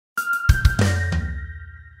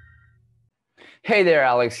Hey there,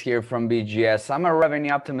 Alex here from BGS. I'm a revenue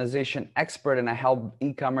optimization expert and I help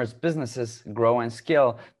e-commerce businesses grow and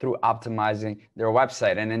scale through optimizing their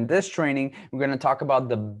website. And in this training, we're going to talk about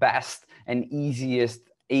the best and easiest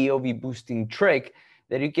AOV boosting trick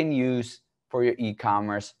that you can use for your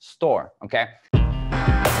e-commerce store, okay?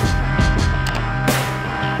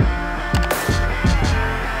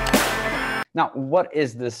 Now, what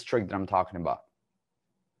is this trick that I'm talking about?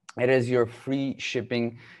 It is your free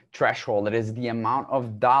shipping threshold. It is the amount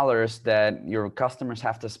of dollars that your customers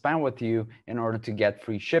have to spend with you in order to get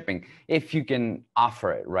free shipping, if you can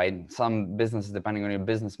offer it, right? Some businesses, depending on your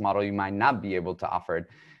business model, you might not be able to offer it.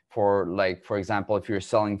 For example, if you're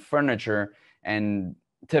selling furniture and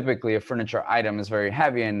typically a furniture item is very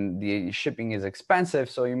heavy and the shipping is expensive,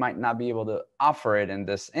 so you might not be able to offer it in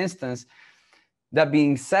this instance. That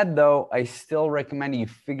being said, though, I still recommend you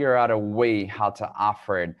figure out a way how to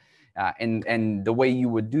offer it. And the way you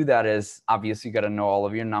would do that is, obviously, you got to know all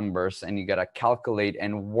of your numbers and you got to calculate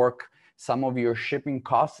and work some of your shipping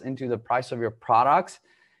costs into the price of your products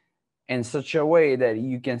in such a way that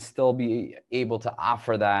you can still be able to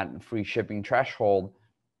offer that free shipping threshold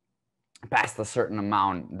past a certain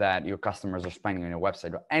amount that your customers are spending on your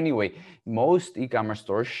website. But anyway, most e-commerce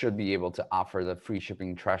stores should be able to offer the free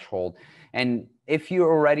shipping threshold. And if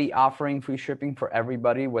you're already offering free shipping for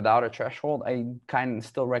everybody without a threshold, I kind of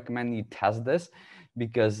still recommend you test this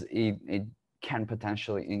because it can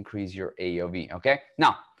potentially increase your AOV, okay?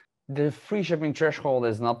 Now, the free shipping threshold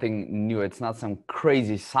is nothing new. It's not some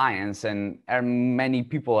crazy science, and many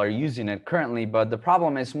people are using it currently. But the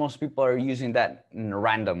problem is most people are using that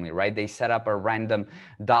randomly, right? They set up a random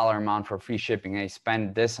dollar amount for free shipping. They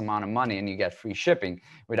spend this amount of money and you get free shipping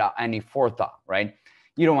without any forethought, right?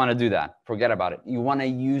 You don't want to do that. Forget about it. You want to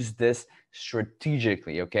use this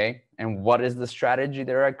strategically, okay? And what is the strategy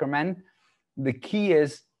that I recommend? The key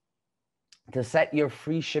is to set your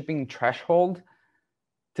free shipping threshold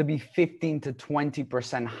to be 15 to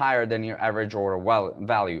 20% higher than your average order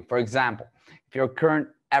value. For example, if your current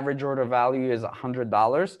average order value is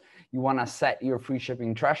 $100, you want to set your free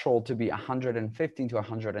shipping threshold to be 115 to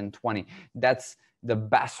 120. That's the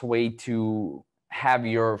best way to have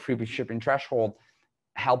your free shipping threshold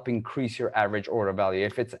help increase your average order value.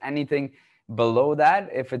 If it's anything below that,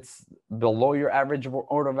 if it's below your average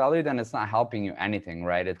order value, then it's not helping you anything,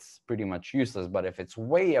 right? It's pretty much useless. But if it's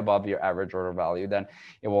way above your average order value, then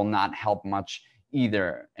it will not help much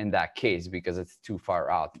either in that case, because it's too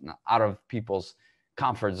far out of people's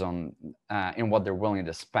comfort zone in what they're willing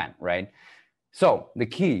to spend, right? So the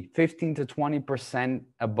key, 15 to 20%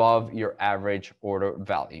 above your average order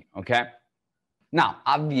value, okay? Now,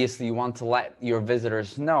 obviously, you want to let your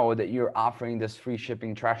visitors know that you're offering this free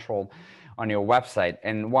shipping threshold on your website.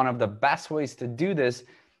 And one of the best ways to do this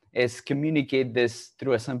is communicate this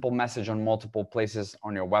through a simple message on multiple places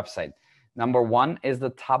on your website. Number one is the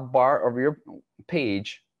top bar of your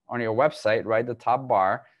page on your website, right? The top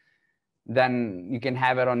bar. Then you can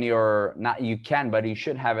have it on your, not you can, but you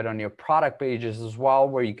should have it on your product pages as well,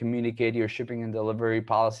 where you communicate your shipping and delivery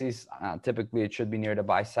policies. Typically, it should be near the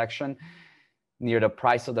buy section, near the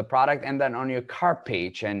price of the product, and then on your cart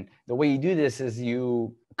page. And the way you do this is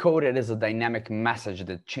you code it as a dynamic message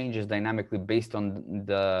that changes dynamically based on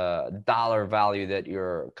the dollar value that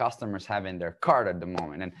your customers have in their cart at the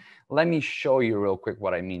moment. And let me show you real quick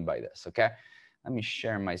what I mean by this, okay? Let me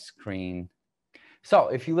share my screen. So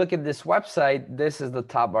if you look at this website, this is the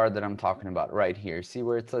top bar that I'm talking about right here. See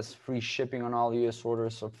where it says free shipping on all US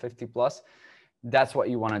orders of 50 plus? That's what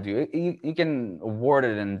you want to do. You can word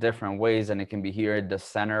it in different ways, and it can be here at the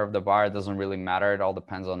center of the bar. It doesn't really matter. It all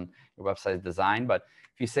depends on your website's design. But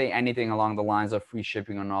if you say anything along the lines of free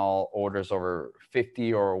shipping on all orders over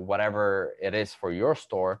 50 or whatever it is for your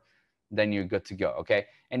store, then you're good to go, okay?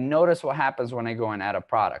 And notice what happens when I go and add a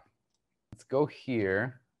product. Let's go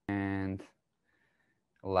here and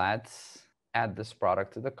let's add this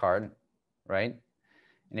product to the cart, right?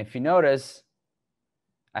 And if you notice,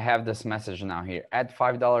 I have this message now here, add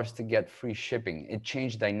 $5 to get free shipping. It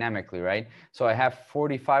changed dynamically, right? So I have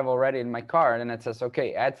 45 already in my cart, and it says,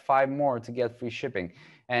 okay, add 5 more to get free shipping.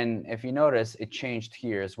 And if you notice, it changed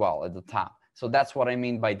here as well at the top. So that's what I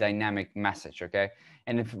mean by dynamic message, okay?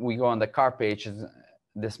 And if we go on the cart page,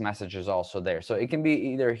 this message is also there. So it can be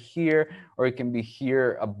either here or it can be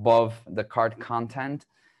here above the cart content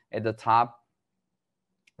at the top.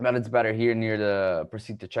 But it's better here near the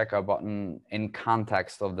proceed to checkout button in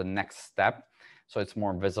context of the next step, so it's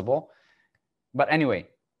more visible. But anyway,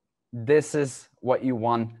 this is what you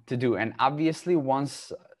want to do. And obviously,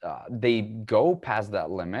 once they go past that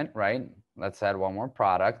limit, right? Let's add one more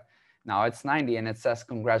product. Now it's 90 and it says,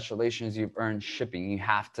 congratulations, you've earned shipping. You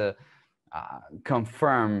have to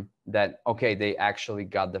confirm that, okay, they actually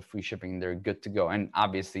got the free shipping, they're good to go. And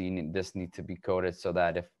obviously this needs to be coded so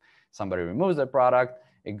that if somebody removes the product,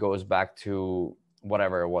 it goes back to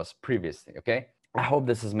whatever it was previously, okay? I hope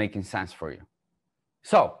this is making sense for you.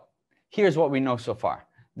 So here's what we know so far.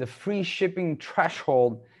 The free shipping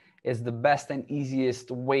threshold is the best and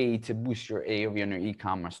easiest way to boost your AOV on your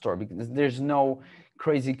e-commerce store, because there's no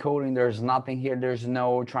crazy coding, there's nothing here, there's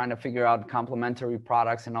no trying to figure out complementary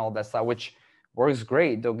products and all that stuff, which works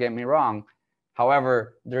great, don't get me wrong.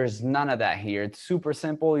 However, there's none of that here. It's super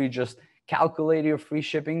simple. You just calculate your free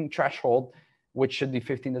shipping threshold, which should be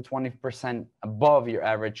 15 to 20% above your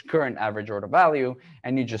current average order value,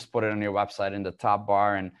 and you just put it on your website in the top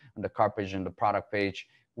bar and on the cart page and the product page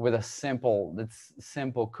with a simple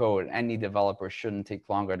code. Any developer shouldn't take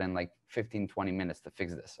longer than like 15-20 minutes to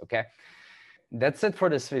fix this, okay? That's it for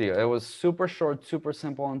this video. It was super short, super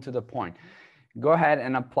simple, and to the point. Go ahead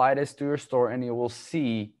and apply this to your store and you will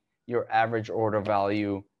see your average order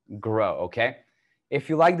value grow, okay? If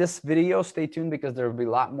you like this video, stay tuned because there will be a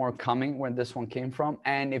lot more coming where this one came from.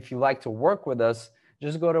 And if you like to work with us,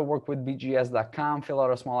 just go to workwithbgs.com, fill out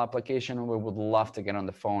a small application, and we would love to get on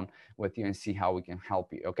the phone with you and see how we can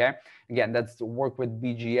help you, okay? Again, that's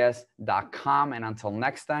workwithbgs.com. And until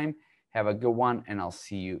next time, have a good one, and I'll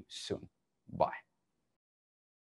see you soon. Bye.